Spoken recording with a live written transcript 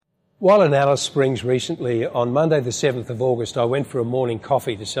While in Alice Springs recently, on Monday the 7th of August, I went for a morning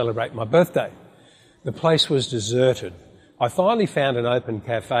coffee to celebrate my birthday. The place was deserted. I finally found an open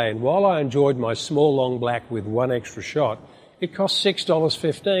cafe, and while I enjoyed my small long black with one extra shot, it cost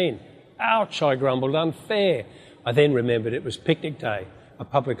 $6.15. Ouch, I grumbled, unfair. I then remembered it was picnic day, a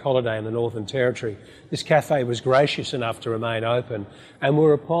public holiday in the Northern Territory. This cafe was gracious enough to remain open and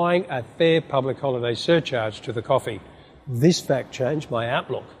were applying a fair public holiday surcharge to the coffee. This fact changed my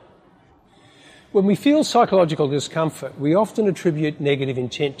outlook. When we feel psychological discomfort, we often attribute negative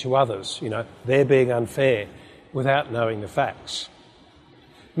intent to others, they're being unfair, without knowing the facts.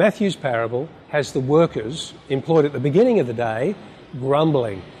 Matthew's parable has the workers employed at the beginning of the day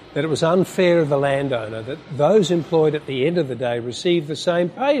grumbling that it was unfair of the landowner that those employed at the end of the day received the same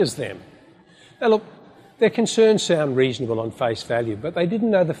pay as them. Now look, their concerns sound reasonable on face value, but they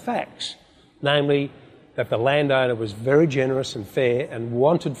didn't know the facts, namely that the landowner was very generous and fair and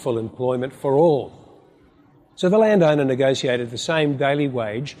wanted full employment for all. So the landowner negotiated the same daily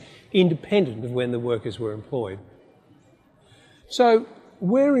wage independent of when the workers were employed. So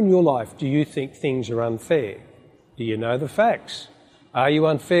where in your life do you think things are unfair? Do you know the facts? Are you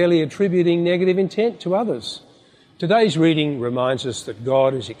unfairly attributing negative intent to others? Today's reading reminds us that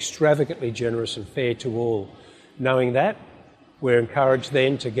God is extravagantly generous and fair to all. Knowing that, we're encouraged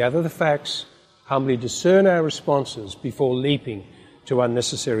then to gather the facts, humbly discern our responses before leaping to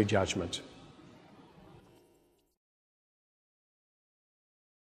unnecessary judgment.